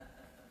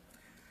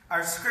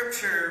Our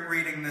scripture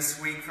reading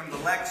this week from the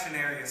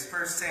lectionary is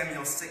 1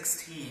 Samuel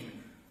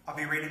 16. I'll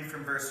be reading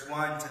from verse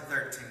 1 to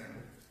 13.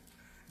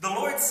 The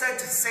Lord said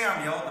to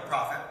Samuel, the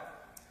prophet,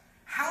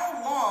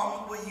 "How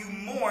long will you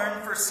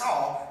mourn for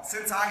Saul,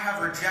 since I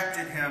have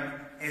rejected him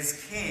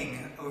as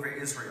king over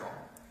Israel?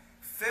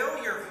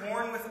 Fill your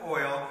horn with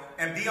oil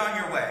and be on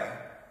your way.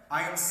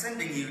 I am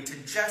sending you to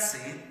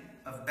Jesse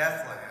of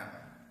Bethlehem.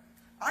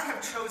 I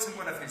have chosen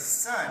one of his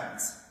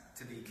sons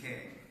to be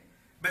king."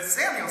 But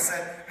Samuel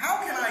said, "How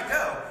can I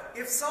go?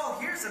 If Saul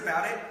hears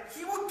about it,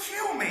 he will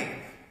kill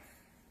me."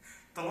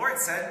 The Lord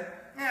said,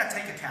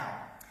 "Take a cow.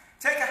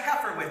 Take a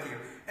heifer with you,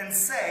 and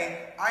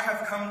say, 'I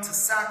have come to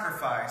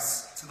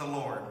sacrifice to the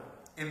Lord.'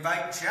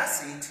 Invite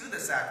Jesse to the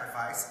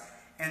sacrifice,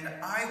 and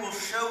I will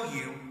show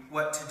you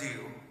what to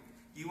do.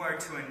 You are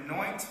to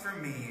anoint for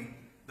me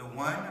the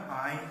one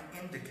I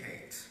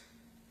indicate."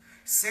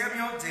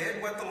 Samuel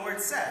did what the Lord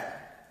said.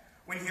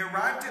 When he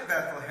arrived at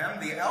Bethlehem,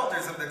 the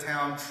elders of the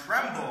town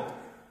trembled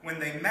when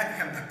they met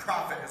him. The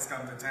prophet has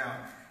come to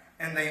town.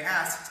 And they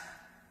asked,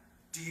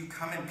 "Do you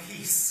come in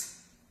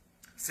peace?"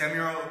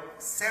 Samuel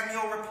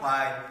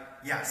replied,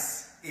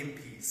 "Yes, in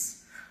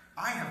peace.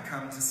 I have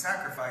come to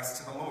sacrifice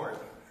to the Lord.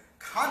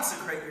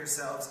 Consecrate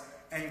yourselves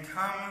and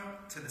come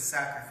to the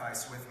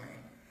sacrifice with me."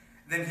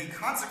 Then he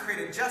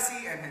consecrated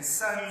Jesse and his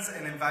sons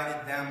and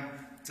invited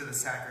them to the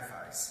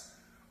sacrifice.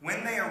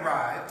 When they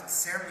arrived,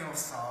 Samuel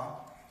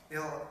saw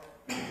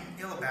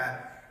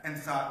Elabad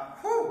and thought,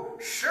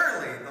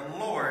 "Surely the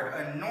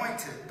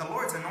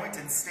Lord's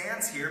anointed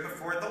stands here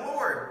before the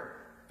Lord."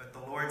 But the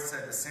Lord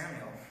said to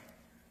Samuel,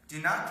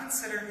 "Do not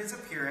consider his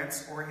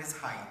appearance or his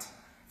height,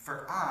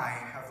 for I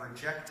have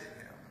rejected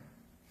him.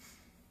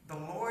 The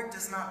Lord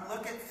does not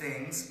look at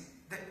things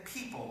that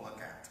people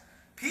look at.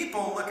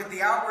 People look at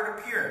the outward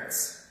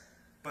appearance,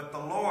 but the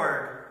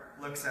Lord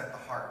looks at the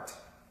heart."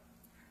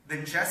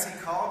 Then Jesse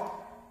called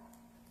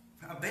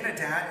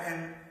Abinadab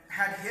and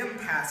had him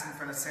pass in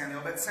front of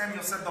Samuel. But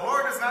Samuel said, "The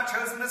Lord has not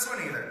chosen this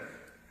one either."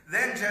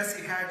 Then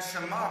Jesse had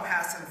Shammah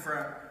pass in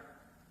front.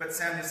 But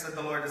Samuel said,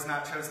 "The Lord has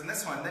not chosen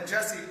this one." Then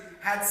Jesse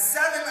had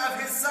 7 of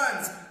his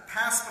sons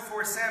pass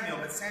before Samuel.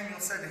 But Samuel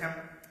said to him,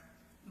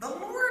 "The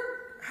Lord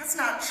has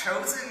not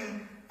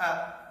chosen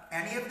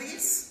any of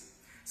these."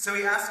 So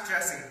he asked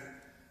Jesse,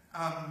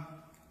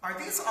 "Are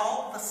these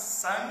all the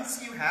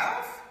sons you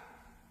have?"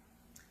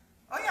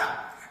 "Oh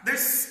yeah,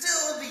 there's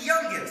still the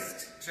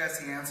youngest,"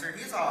 Jesse answered.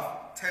 "He's off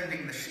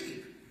tending the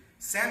sheep."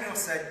 Samuel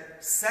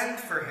said, "Send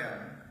for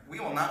him. We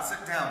will not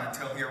sit down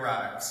until he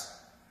arrives."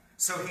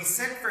 So he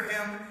sent for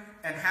him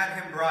and had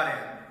him brought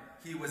in.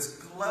 He was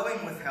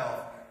glowing with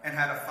health and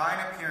had a fine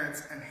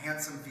appearance and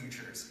handsome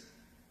features.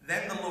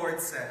 Then the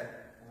Lord said,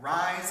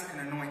 "Rise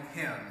and anoint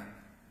him.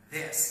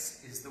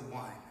 This is the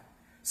one."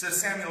 So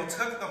Samuel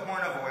took the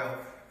horn of oil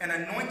and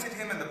anointed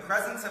him in the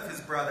presence of his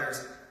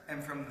brothers.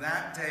 And from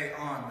that day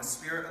on, the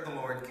Spirit of the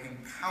Lord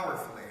came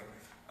powerfully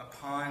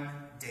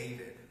upon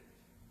David.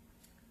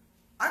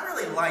 I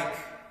really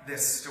like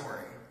this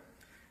story.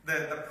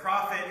 The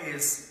prophet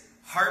is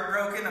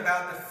heartbroken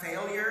about the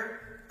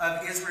failure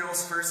of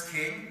Israel's first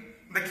king,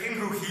 the king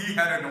who he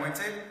had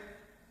anointed.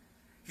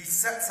 He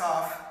sets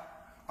off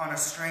on a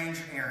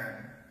strange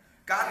errand.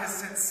 God has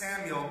sent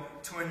Samuel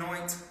to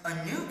anoint a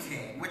new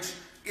king, which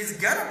is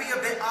going to be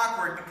a bit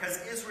awkward because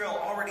Israel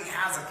already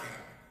has a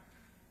king.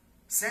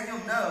 Samuel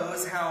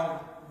knows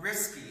how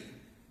risky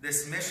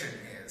this mission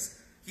is.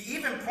 He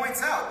even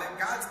points out that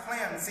God's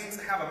plan seems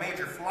to have a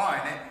major flaw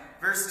in it.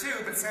 Verse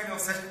 2, but Samuel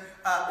said,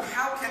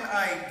 "How can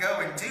I go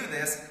and do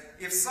this?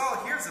 If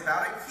Saul hears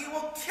about it, he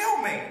will kill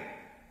me."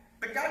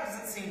 But God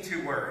doesn't seem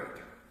too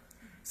worried.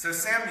 So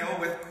Samuel,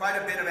 with quite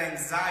a bit of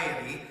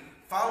anxiety,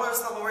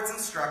 follows the Lord's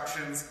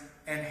instructions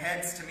and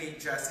heads to meet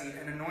Jesse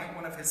and anoint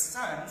one of his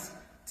sons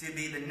to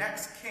be the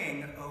next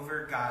king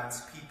over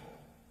God's people.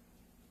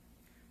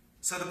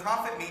 So the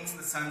prophet meets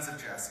the sons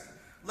of Jesse,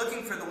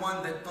 looking for the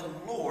one that the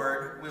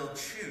Lord will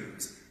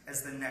choose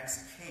as the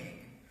next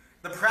king.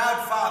 The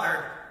proud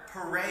father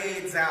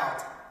parades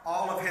out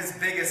all of his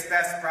biggest,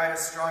 best,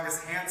 brightest,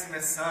 strongest,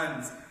 handsomest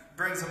sons,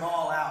 brings them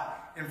all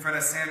out in front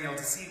of Samuel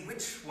to see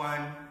which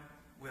one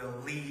will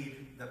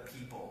lead the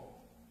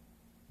people.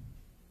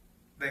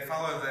 They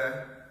follow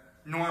the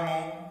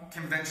normal,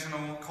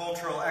 conventional,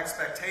 cultural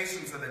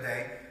expectations of the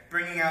day,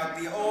 bringing out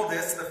the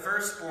oldest, the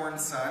firstborn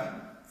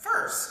son,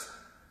 first.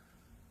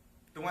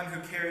 The one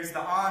who carries the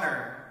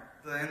honor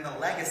and the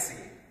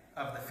legacy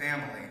of the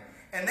family.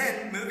 And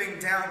then moving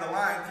down the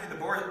line through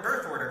the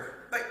birth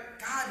order. But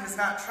God has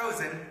not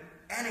chosen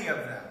any of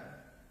them.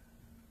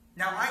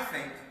 Now, I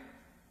think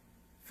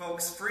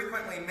folks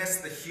frequently miss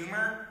the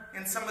humor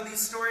in some of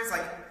these stories.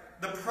 Like,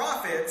 the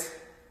prophet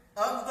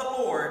of the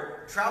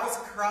Lord travels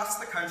across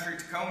the country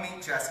to go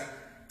meet Jesse,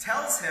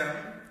 tells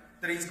him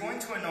that he's going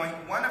to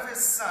anoint one of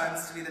his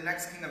sons to be the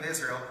next king of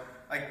Israel.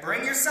 Like,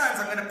 bring your sons,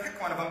 I'm going to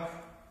pick one of them.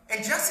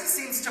 And Jesse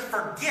seems to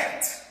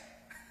forget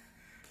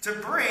to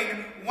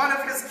bring one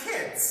of his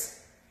kids.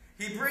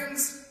 He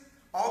brings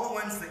all the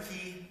ones that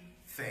he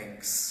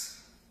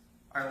thinks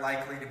are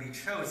likely to be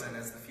chosen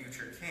as the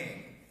future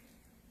king.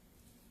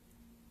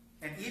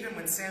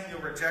 when Samuel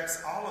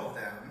rejects all of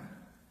them,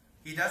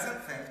 he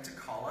doesn't think to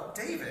call up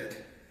David.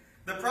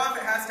 The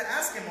prophet has to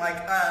ask him,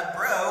 like,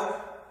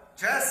 bro,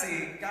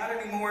 Jesse, got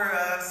any more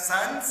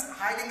sons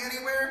hiding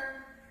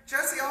anywhere?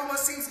 Jesse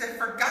almost seems to have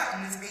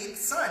forgotten his 8th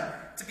son.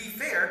 To be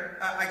fair,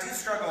 I do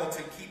struggle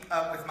to keep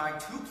up with my 2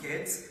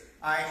 kids.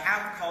 I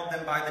have called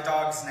them by the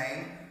dog's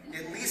name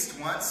at least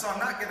once, so I'll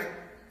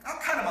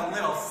cut him a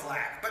little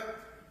slack. But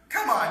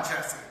come on,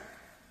 Jesse.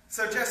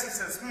 So Jesse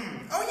says,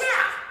 oh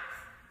yeah.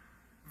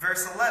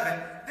 Verse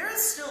 11, there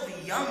is still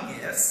the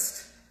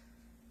youngest.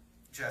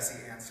 Jesse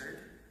answered.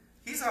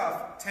 He's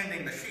off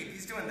tending the sheep.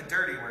 He's doing the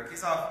dirty work.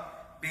 He's off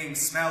being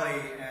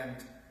smelly and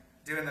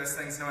doing those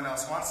things no one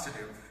else wants to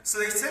do. So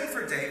they send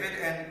for David,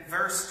 and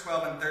verse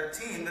 12 and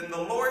 13, then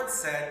the Lord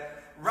said,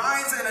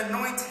 rise and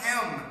anoint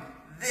him.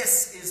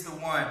 This is the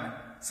one.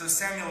 So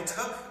Samuel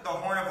took the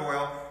horn of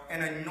oil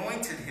and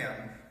anointed him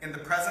in the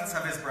presence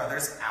of his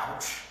brothers.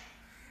 Ouch.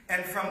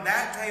 And from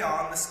that day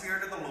on, the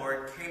Spirit of the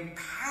Lord came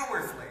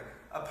powerfully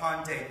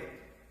upon David.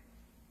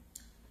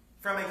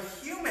 From a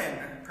human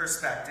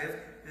perspective,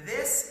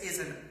 this is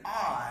an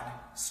odd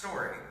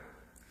story.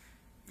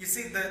 You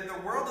see, the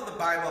world of the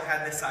Bible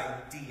had this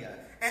idea,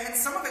 and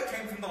some of it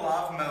came from the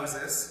law of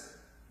Moses,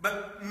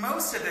 but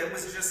most of it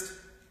was just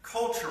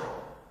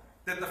cultural,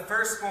 that the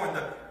firstborn,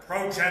 the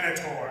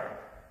progenitor,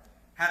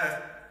 had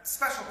a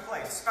special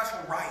place, special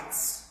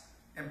rights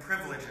and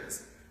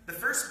privileges. The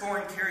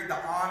firstborn carried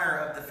the honor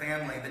of the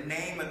family, the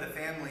name of the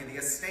family, the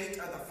estate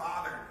of the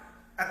father.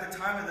 At the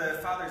time of the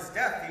father's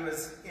death, he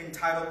was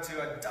entitled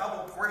to a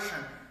double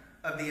portion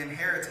of the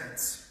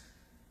inheritance.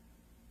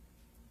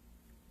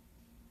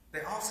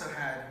 They also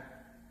had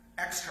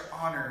extra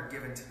honor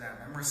given to them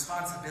and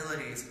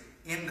responsibilities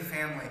in the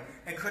family,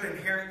 and could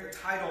inherit the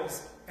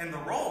titles and the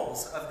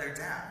roles of their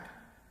dad.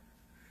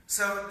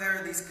 So there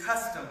are these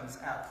customs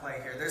at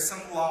play here. There's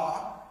some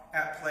law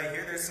at play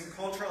here. There's some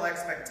cultural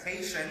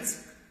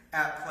expectations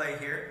at play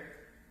here.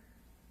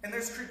 And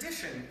there's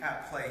tradition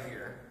at play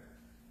here.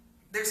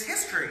 There's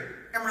history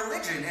and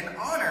religion and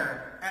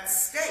honor at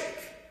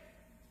stake.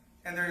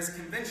 And there's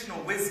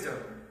conventional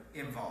wisdom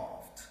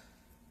involved.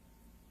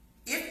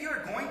 If you're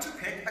going to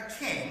pick a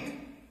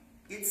king,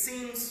 it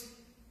seems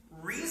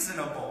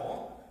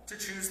reasonable to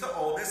choose the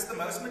oldest, the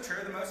most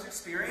mature, the most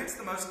experienced,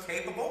 the most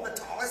capable, the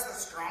tallest, the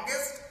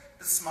strongest,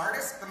 the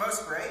smartest, the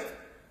most brave,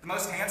 the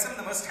most handsome,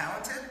 the most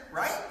talented,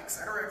 right?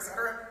 Etc.,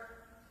 etc.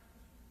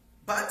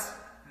 But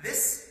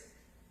this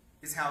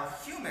is how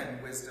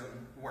human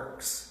wisdom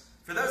works.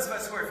 For those of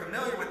us who are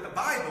familiar with the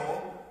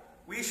Bible,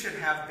 we should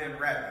have been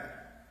ready.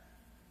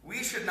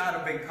 We should not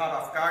have been caught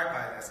off guard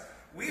by this.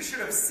 We should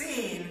have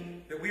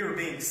seen that we were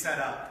being set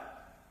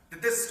up.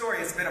 That this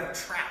story is a bit of a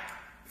trap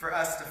for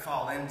us to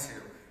fall into.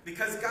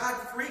 Because God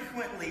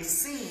frequently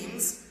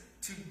seems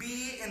to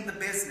be in the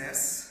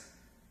business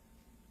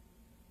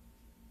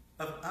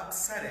of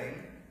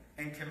upsetting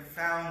and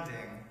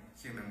confounding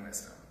human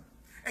wisdom.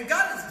 And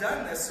God has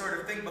done this sort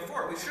of thing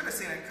before. We should have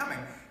seen it coming.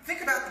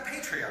 Think about the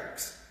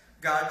patriarchs.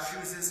 God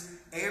chooses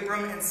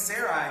Abram and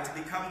Sarai to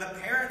become the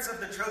parents of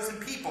the chosen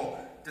people,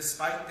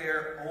 despite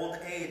their old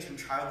age and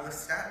childless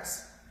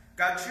status.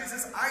 God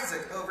chooses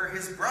Isaac over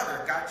his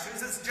brother. God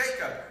chooses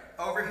Jacob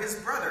over his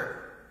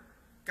brother.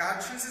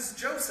 God chooses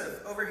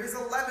Joseph over his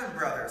 11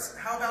 brothers.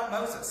 How about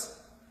Moses?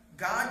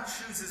 God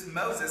chooses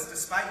Moses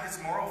despite his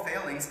moral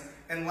failings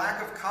and lack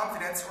of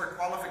confidence or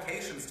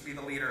qualifications to be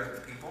the leader of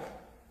the people.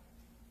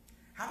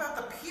 How about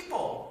the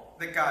people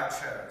that God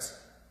chose?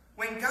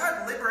 When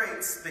God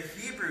liberates the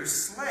Hebrew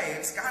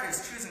slaves, God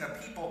is choosing a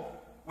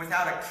people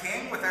without a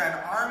king, without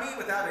an army,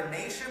 without a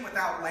nation,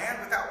 without land,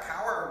 without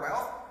power or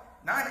wealth.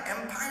 Not an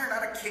empire,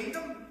 not a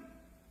kingdom,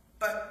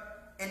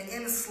 but an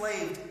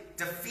enslaved,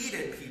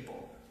 defeated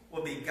people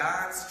will be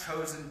God's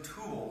chosen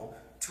tool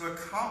to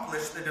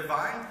accomplish the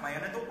divine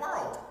plan in the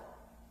world.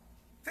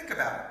 Think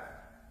about it.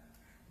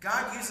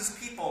 God uses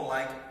people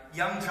like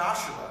young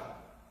Joshua,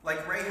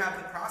 like Rahab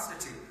the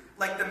prostitute,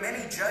 like the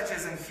many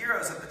judges and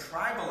heroes of the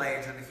tribal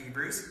age of the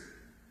Hebrews.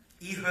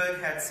 Ehud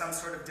had some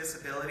sort of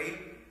disability.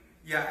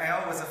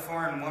 Yael was a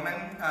foreign woman.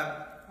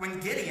 When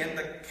Gideon,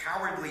 the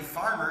cowardly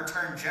farmer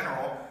turned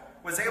general,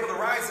 was able to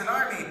rise an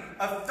army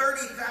of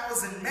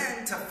 30,000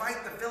 men to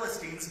fight the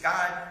Philistines,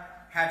 God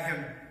had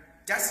him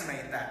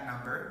decimate that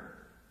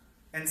number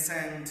and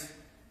send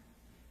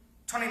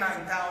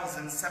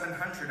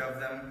 29,700 of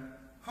them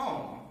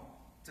home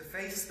to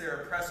face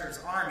their oppressor's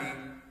army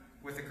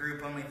with a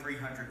group only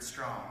 300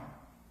 strong.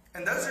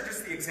 And those are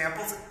just the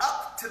examples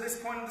up to this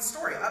point of the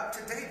story, up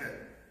to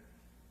David.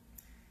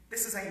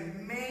 This is a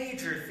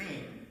major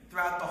theme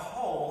throughout the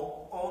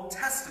whole Old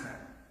Testament.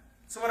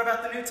 So what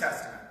about the New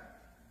Testament?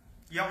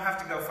 You don't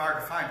have to go far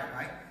to find it,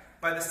 right?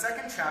 By the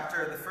second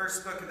chapter of the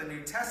first book of the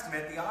New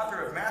Testament, the author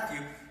of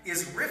Matthew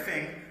is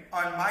riffing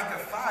on Micah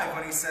 5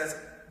 when he says,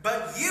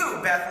 "But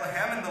you,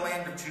 Bethlehem, in the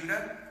land of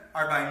Judah,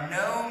 are by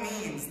no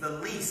means the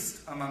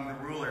least among the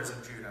rulers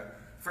of Judah.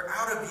 For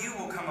out of you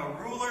will come a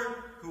ruler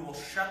who will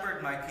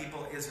shepherd my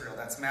people Israel."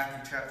 That's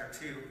Matthew chapter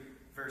 2,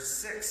 verse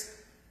 6.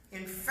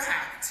 In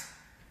fact,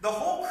 The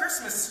whole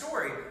Christmas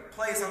story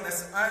plays on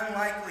this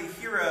unlikely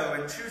hero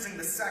and choosing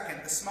the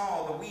second, the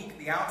small, the weak,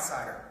 the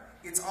outsider.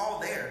 It's all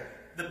there.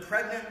 The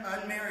pregnant,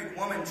 unmarried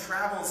woman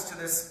travels to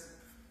this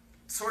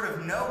sort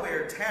of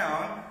nowhere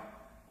town.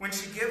 When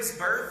she gives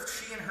birth,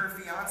 she and her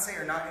fiancé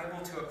are not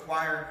able to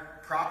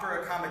acquire proper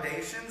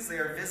accommodations. They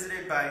are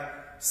visited by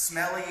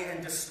smelly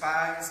and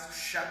despised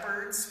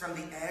shepherds from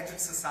the edge of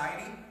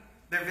society.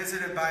 They're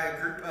visited by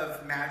a group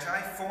of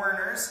magi,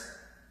 foreigners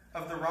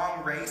of the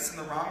wrong race and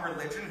the wrong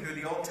religion, who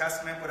the Old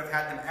Testament would have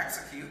had them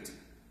execute.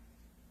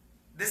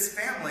 This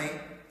family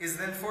is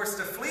then forced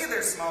to flee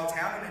their small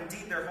town and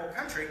indeed their whole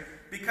country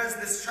because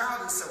this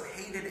child is so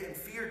hated and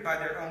feared by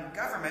their own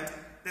government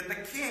that the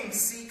king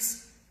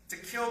seeks to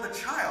kill the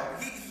child.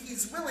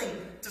 He's willing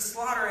to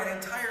slaughter an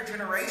entire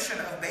generation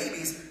of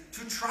babies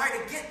to try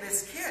to get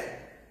this kid.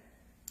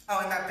 Oh,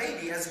 and that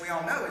baby, as we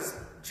all know, is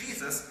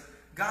Jesus,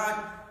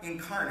 God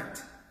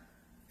incarnate.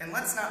 And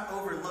let's not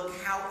overlook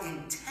how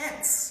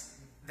intense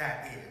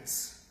that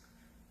is.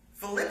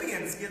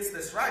 Philippians gets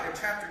this right. In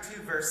chapter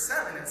 2, verse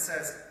 7, it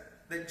says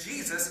that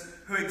Jesus,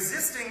 who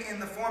existing in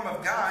the form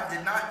of God,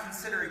 did not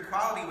consider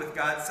equality with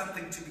God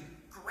something to be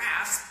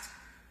grasped,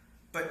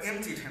 but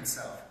emptied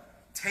himself,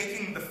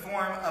 taking the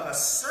form of a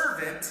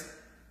servant,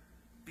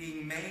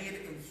 being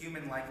made in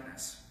human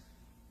likeness.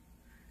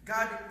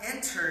 God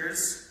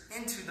enters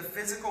into the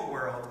physical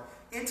world,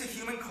 into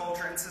human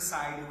culture and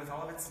society with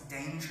all of its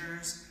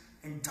dangers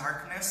and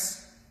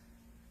darkness.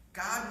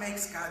 God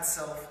makes God's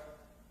self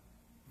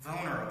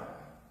vulnerable.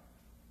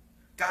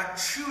 God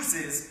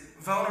chooses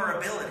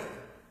vulnerability.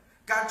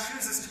 God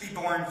chooses to be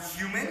born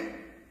human,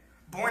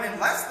 born in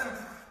less than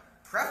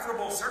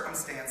preferable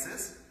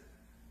circumstances,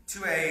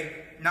 to a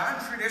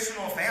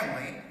non-traditional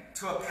family,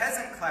 to a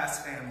peasant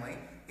class family,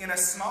 in a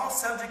small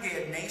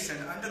subjugated nation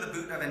under the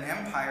boot of an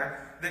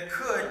empire that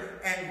could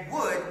and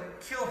would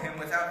kill him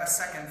without a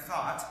second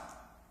thought.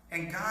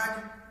 And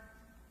God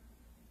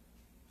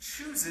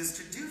chooses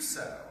to do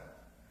so,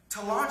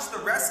 to launch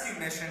the rescue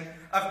mission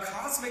of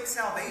cosmic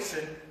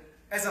salvation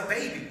as a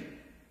baby.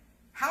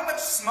 How much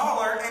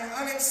smaller and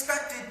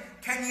unexpected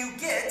can you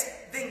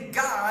get than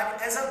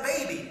God as a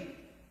baby?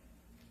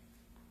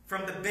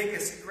 From the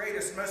biggest,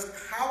 greatest, most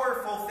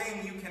powerful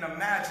thing you can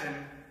imagine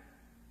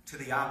to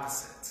the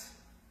opposite.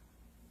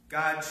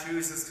 God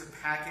chooses to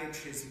package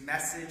his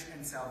message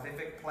and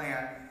salvific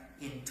plan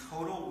in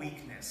total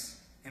weakness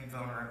and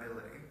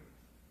vulnerability.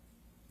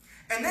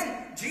 And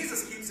then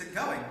Jesus keeps it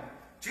going.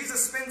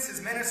 Jesus spends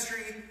his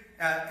ministry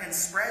and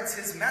spreads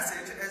his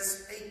message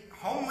as a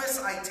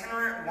homeless,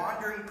 itinerant,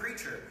 wandering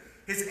preacher.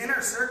 His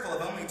inner circle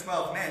of only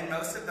 12 men,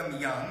 most of them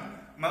young,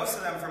 most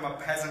of them from a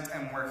peasant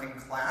and working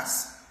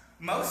class,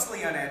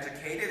 mostly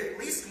uneducated, at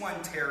least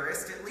one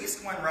terrorist, at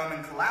least one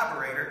Roman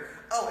collaborator.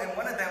 Oh, and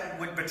one of them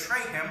would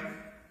betray him.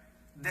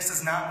 This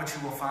is not what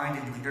you will find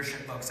in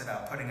leadership books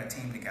about putting a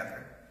team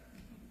together.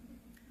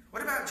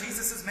 What about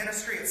Jesus'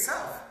 ministry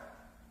itself?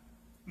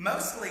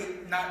 Mostly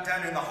not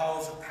done in the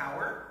halls of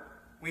power.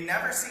 We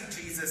never see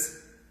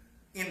Jesus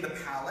in the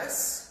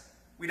palace.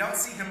 We don't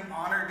see him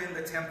honored in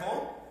the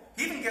temple.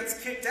 He even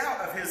gets kicked out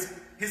of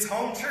his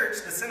home church,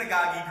 the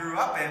synagogue he grew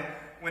up in,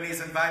 when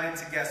he's invited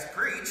to guest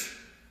preach.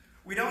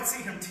 We don't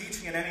see him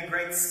teaching in any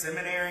great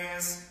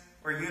seminaries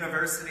or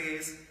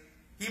universities.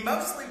 He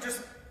mostly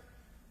just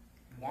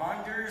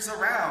wanders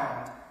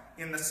around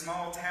in the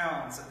small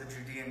towns of the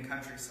Judean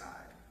countryside.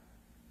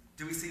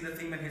 Do we see the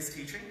theme in his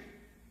teaching?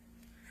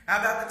 How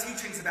about the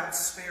teachings about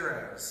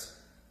sparrows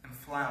and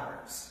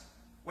flowers?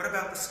 What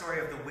about the story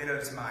of the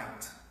widow's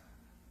mite?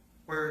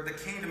 Or the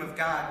kingdom of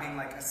God being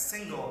like a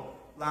single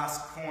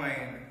lost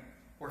coin,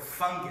 or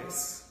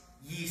fungus,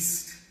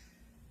 yeast?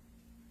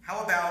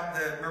 How about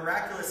the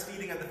miraculous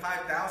feeding of the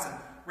 5,000,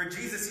 where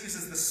Jesus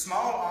uses the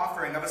small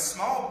offering of a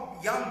small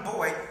young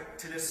boy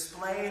to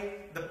display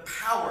the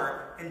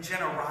power and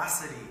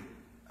generosity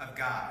of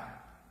God?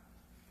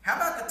 How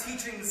about the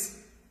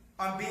teachings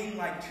on being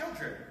like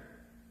children?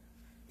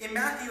 In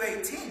Matthew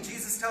 18,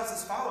 Jesus tells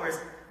his followers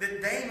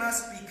that they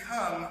must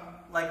become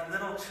like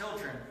little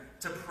children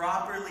to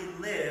properly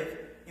live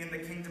in the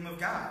kingdom of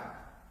God.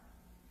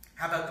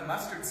 How about the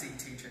mustard seed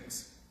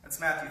teachings? That's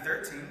Matthew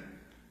 13.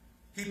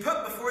 He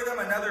put before them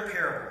another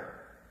parable.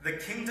 The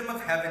kingdom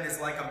of heaven is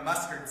like a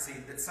mustard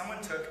seed that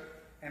someone took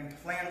and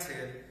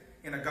planted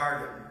in a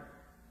garden.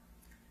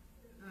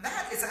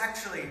 That is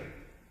actually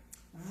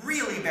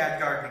really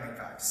bad gardening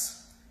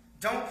advice.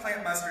 Don't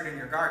plant mustard in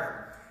your garden.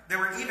 There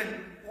were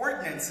even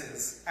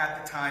ordinances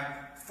at the time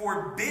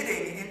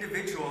forbidding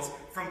individuals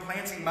from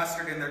planting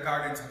mustard in their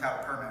gardens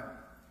without a permit.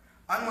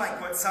 Unlike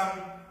what some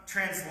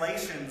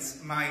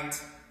translations might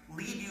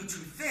lead you to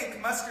think,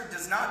 mustard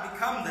does not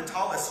become the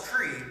tallest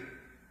tree.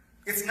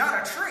 It's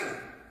not a tree.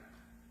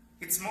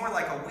 It's more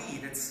like a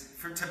weed.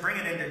 To bring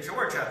it into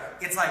Georgia,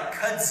 it's like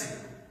kudzu.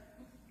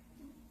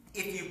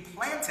 If you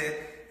plant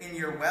it in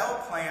your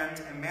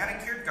well-planned and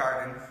manicured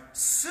garden,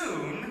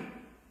 soon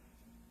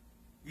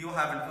you will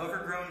have an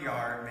overgrown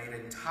yard made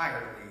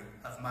entirely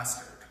of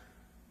mustard.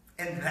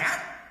 And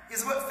that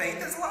is what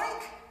faith is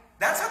like?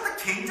 That's what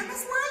the kingdom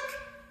is like?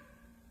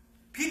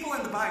 People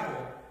in the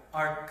Bible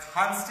are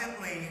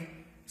constantly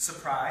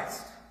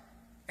surprised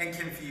and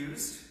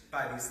confused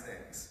by these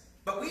things,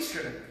 but we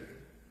shouldn't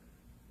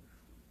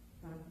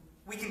be.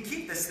 We can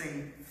keep this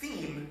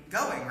theme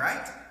going,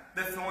 right?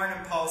 The thorn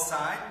in Paul's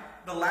side,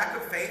 the lack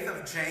of faith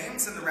of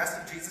James and the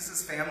rest of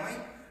Jesus' family,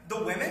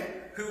 the women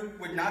who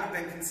would not have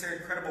been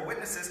considered credible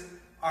witnesses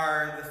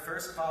are the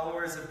first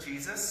followers of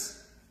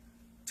Jesus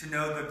to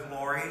know the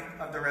glory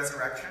of the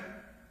resurrection.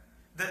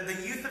 The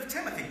youth of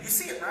Timothy, you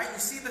see it, right? You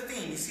see the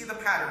theme, you see the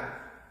pattern.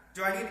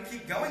 Do I need to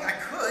keep going? I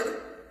could.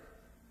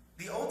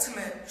 The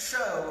ultimate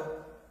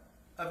show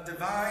of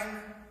divine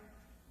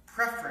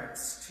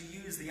preference to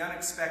use the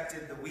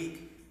unexpected, the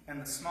weak,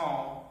 and the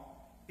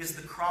small is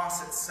the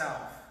cross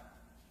itself.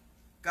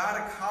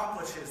 God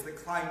accomplishes the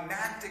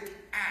climactic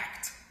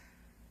act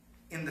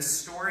in the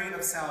story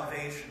of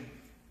salvation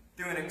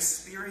through an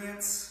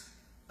experience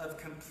of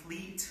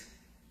complete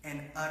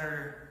and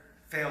utter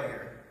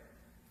failure.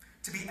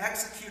 To be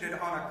executed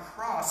on a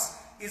cross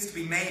is to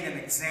be made an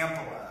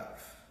example of.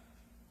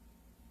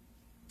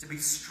 To be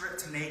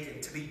stripped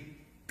naked, to be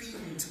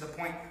beaten to the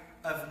point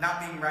of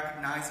not being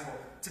recognizable,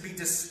 to be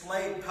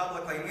displayed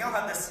publicly. And we all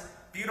have this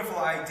beautiful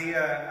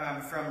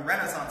idea from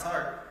Renaissance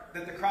art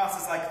that the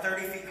cross is like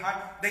 30 feet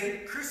high.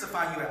 They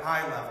crucify you at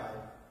eye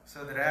level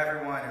so that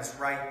everyone is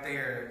right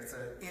there. It's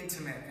an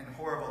intimate and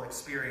horrible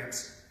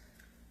experience.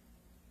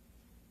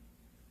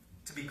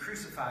 To be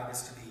crucified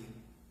is to be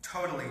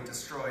totally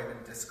destroyed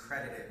and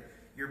discredited.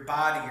 Your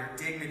body, your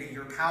dignity,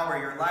 your power,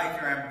 your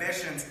life, your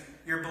ambitions,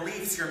 your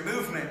beliefs, your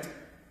movement,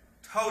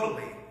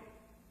 totally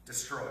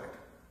destroyed.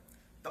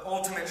 The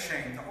ultimate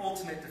shame, the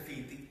ultimate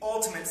defeat, the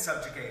ultimate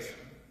subjugation.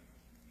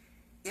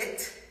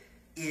 It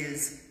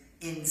is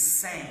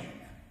insane.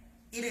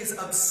 It is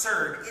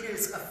absurd. It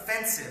is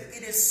offensive.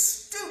 It is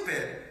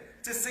stupid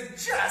to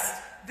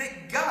suggest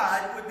that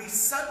God would be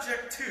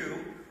subject to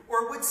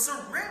or would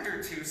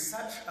surrender to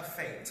such a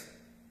fate.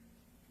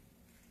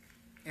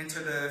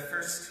 Enter the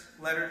first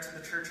letter to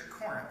the church at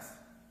Corinth.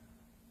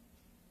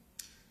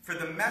 For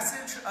the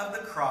message of the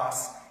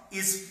cross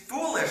is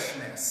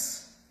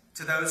foolishness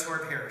to those who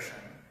are perishing.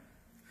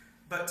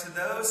 But to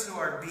those who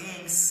are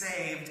being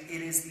saved,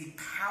 it is the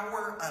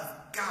power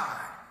of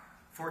God.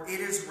 For it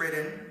is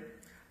written,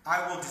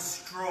 I will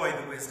destroy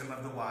the wisdom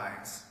of the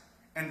wise,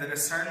 and the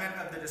discernment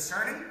of the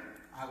discerning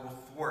I will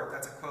thwart.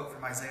 That's a quote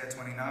from Isaiah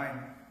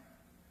 29.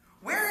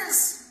 Where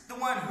is the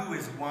one who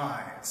is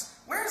wise?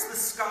 Where's the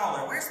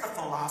scholar? Where's the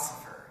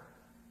philosopher?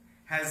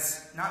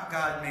 Has not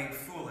God made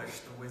foolish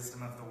the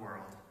wisdom of the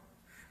world?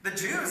 The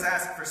Jews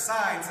ask for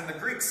signs, and the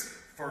Greeks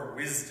for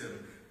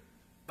wisdom.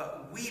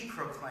 But we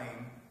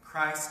proclaim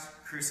Christ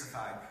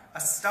crucified,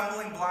 a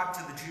stumbling block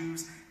to the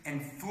Jews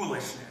and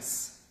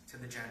foolishness to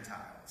the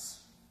Gentiles.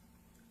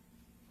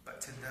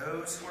 But to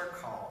those who are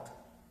called,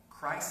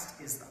 Christ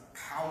is the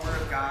power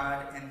of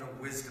God and the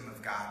wisdom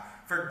of God.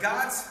 For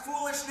God's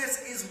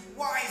foolishness is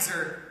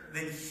wiser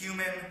than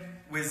human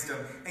wisdom,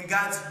 and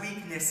God's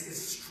weakness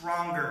is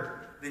stronger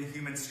than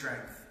human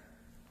strength.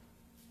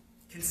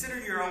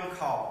 Consider your own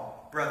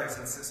call, brothers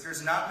and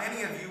sisters. Not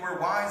many of you were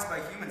wise by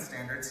human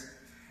standards.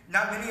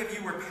 Not many of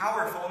you were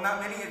powerful.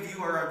 Not many of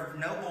you are of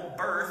noble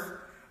birth.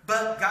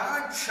 But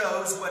God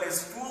chose what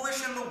is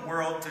foolish in the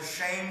world to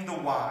shame the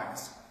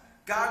wise.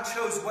 God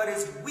chose what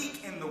is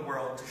weak in the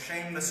world to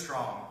shame the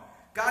strong.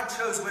 God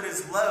chose what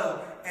is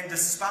low and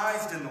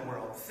despised in the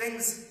world,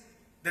 things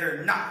that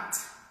are not,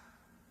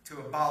 to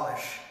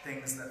abolish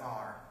things that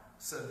are,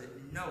 so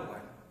that no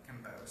one can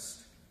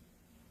boast.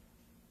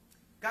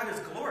 God is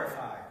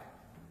glorified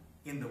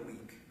in the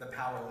weak, the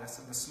powerless,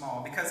 and the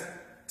small. Because,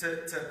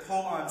 to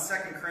pull on 2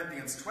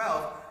 Corinthians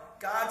 12,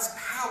 God's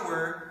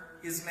power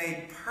is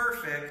made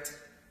perfect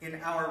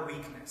in our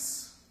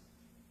weakness.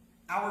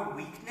 Our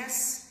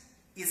weakness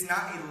is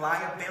not a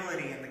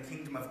liability in the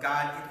kingdom of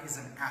God, it is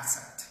an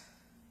asset.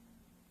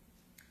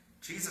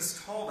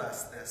 Jesus told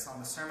us this on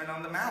the Sermon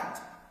on the Mount.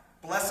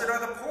 Blessed are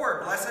the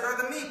poor, blessed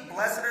are the meek,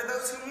 blessed are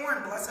those who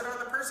mourn, blessed are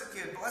the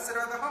persecuted, blessed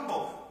are the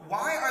humble.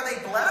 Why are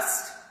they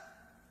blessed?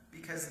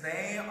 Because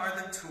they are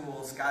the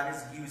tools God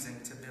is using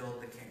to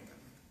build the kingdom.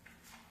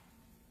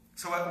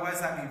 So what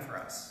does that mean for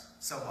us?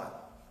 So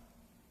what?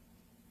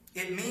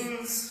 It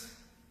means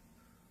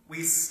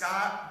we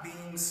stop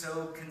being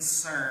so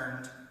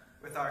concerned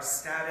with our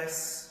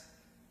status,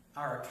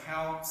 our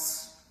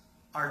accounts,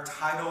 our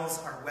titles,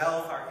 our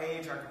wealth, our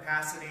age, our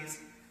capacities.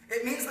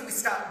 It means that we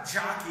stop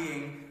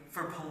jockeying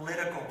for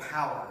political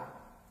power.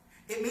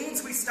 It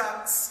means we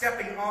stop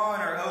stepping on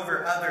or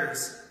over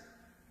others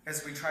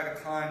as we try to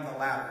climb the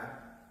ladder.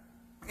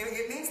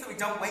 It means that we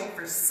don't wait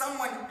for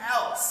someone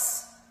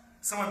else,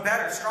 someone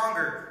better,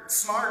 stronger,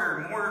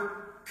 smarter,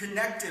 more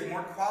connected,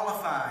 more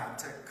qualified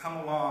to come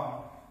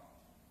along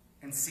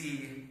and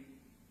see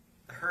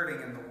the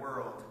hurting in the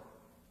world.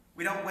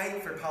 We don't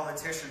wait for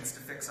politicians to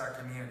fix our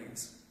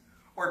communities,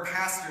 or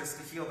pastors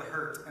to heal the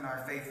hurt in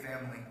our faith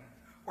family,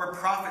 or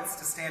prophets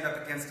to stand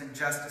up against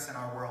injustice in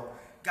our world.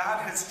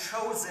 God has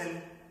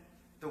chosen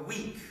the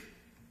weak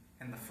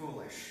and the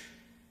foolish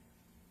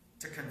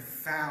to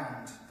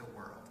confound the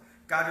world.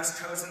 God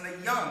has chosen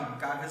the young.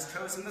 God has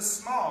chosen the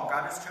small.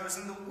 God has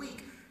chosen the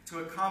weak to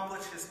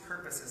accomplish his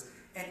purposes.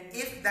 And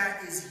if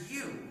that is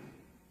you,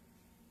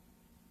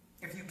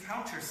 if you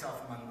count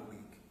yourself among the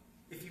weak,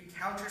 if you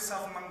count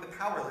yourself among the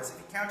powerless, if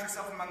you count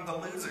yourself among the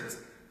losers,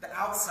 the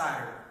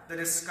outsider, the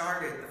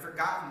discarded, the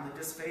forgotten, the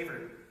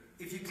disfavored,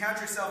 if you count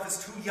yourself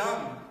as too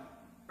young,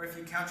 or if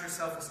you count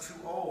yourself as too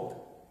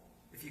old,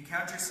 if you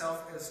count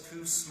yourself as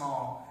too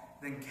small,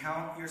 then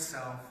count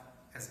yourself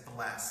as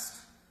blessed.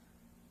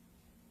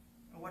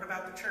 What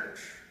about the church?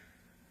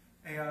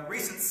 A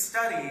recent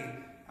study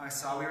I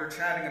saw, we were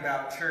chatting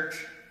about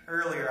church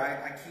earlier.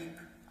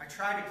 I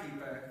try to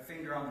keep a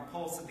finger on the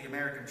pulse of the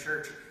American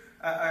church.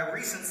 A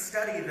recent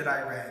study that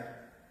I read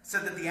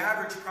said that the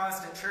average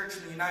Protestant church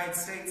in the United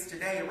States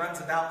today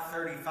runs about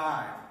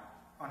 35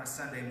 on a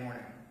Sunday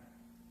morning.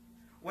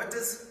 What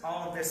does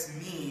all of this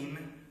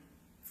mean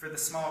for the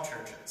small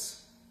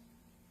churches?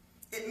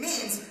 It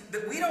means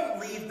that we don't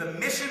leave the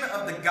mission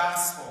of the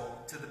gospel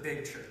to the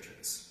big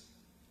churches.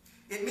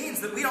 It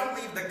means that we don't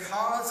leave the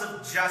cause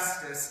of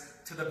justice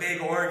to the big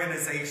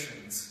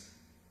organizations.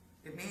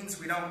 It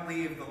means we don't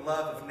leave the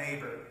love of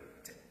neighbor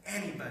to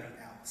anybody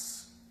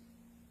else.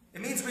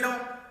 It means we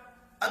don't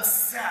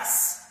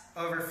obsess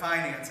over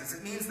finances.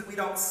 It means that we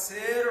don't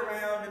sit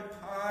around and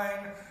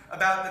pine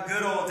about the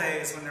good old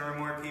days when there were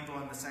more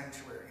people in the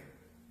sanctuary.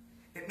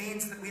 It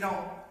means that we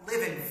don't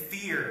live in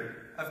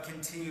fear of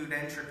continued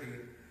entropy,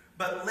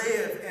 but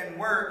live and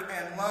work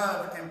and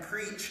love and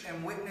preach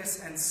and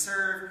witness and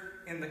serve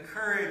in the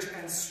courage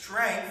and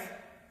strength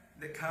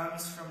that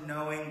comes from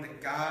knowing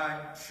that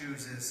God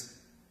chooses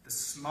the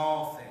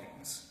small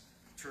things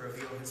to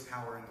reveal his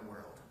power in the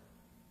world.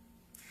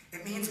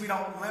 It means we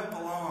don't limp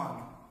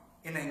along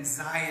in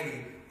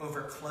anxiety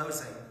over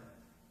closing.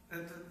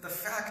 The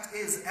fact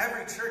is,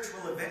 every church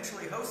will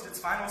eventually host its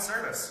final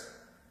service.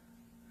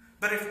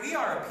 But if we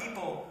are a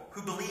people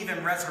who believe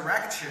in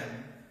resurrection,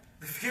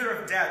 the fear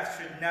of death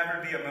should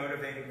never be a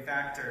motivating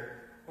factor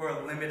or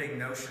a limiting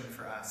notion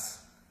for us.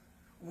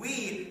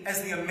 We,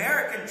 as the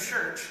American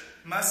church,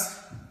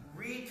 must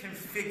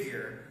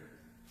reconfigure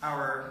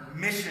our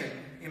mission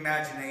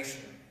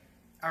imagination,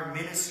 our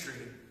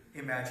ministry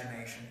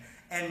imagination,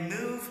 and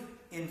move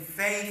in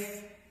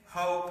faith,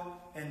 hope,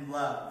 and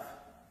love,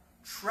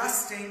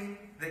 trusting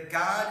that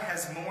God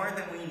has more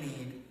than we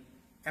need,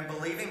 and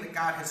believing that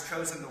God has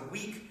chosen the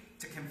weak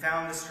to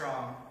confound the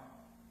strong,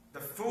 the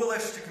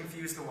foolish to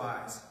confuse the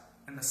wise,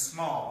 and the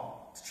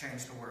small to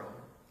change the world.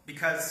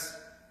 Because,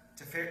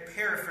 to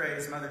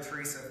paraphrase Mother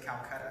Teresa of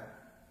Calcutta,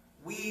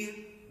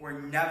 we were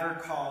never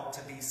called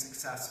to be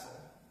successful.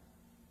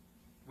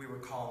 We were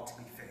called to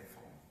be faithful.